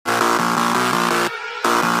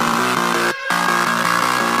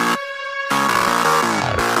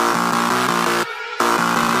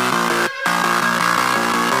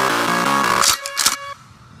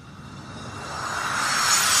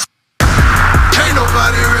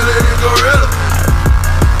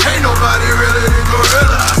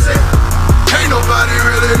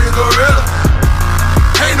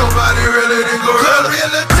than gorilla.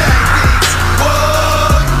 Guerrilla tactics.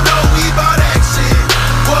 Whoa, you know we bout action.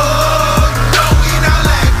 Whoa, you know we not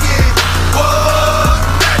lacking. Whoa,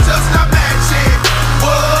 match us not matching.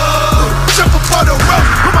 Whoa, jump up on the rope,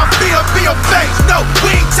 put my feet up in your face. No,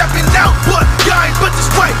 we ain't tapping out, but y'all ain't but this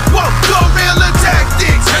way. Whoa, guerrilla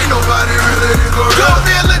tactics. Ain't nobody really than gorilla.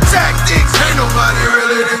 Guerrilla tactics. Ain't nobody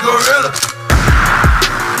really than gorilla.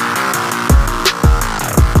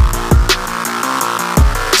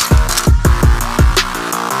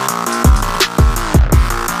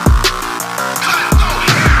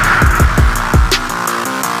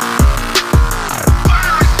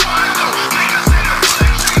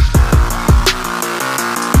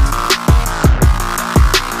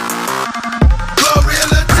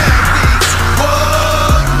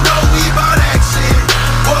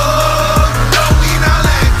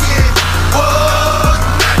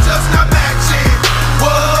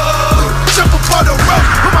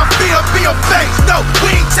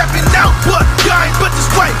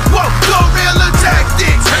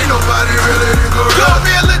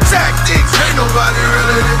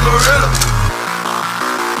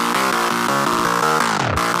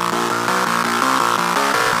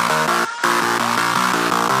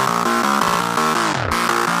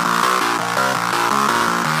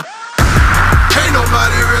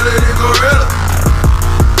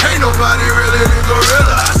 Nobody really than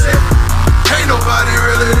gorilla. I said, ain't nobody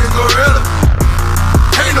really than gorilla.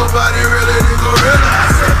 Ain't nobody really than gorilla. I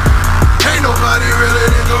said, ain't nobody really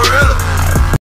than gorilla.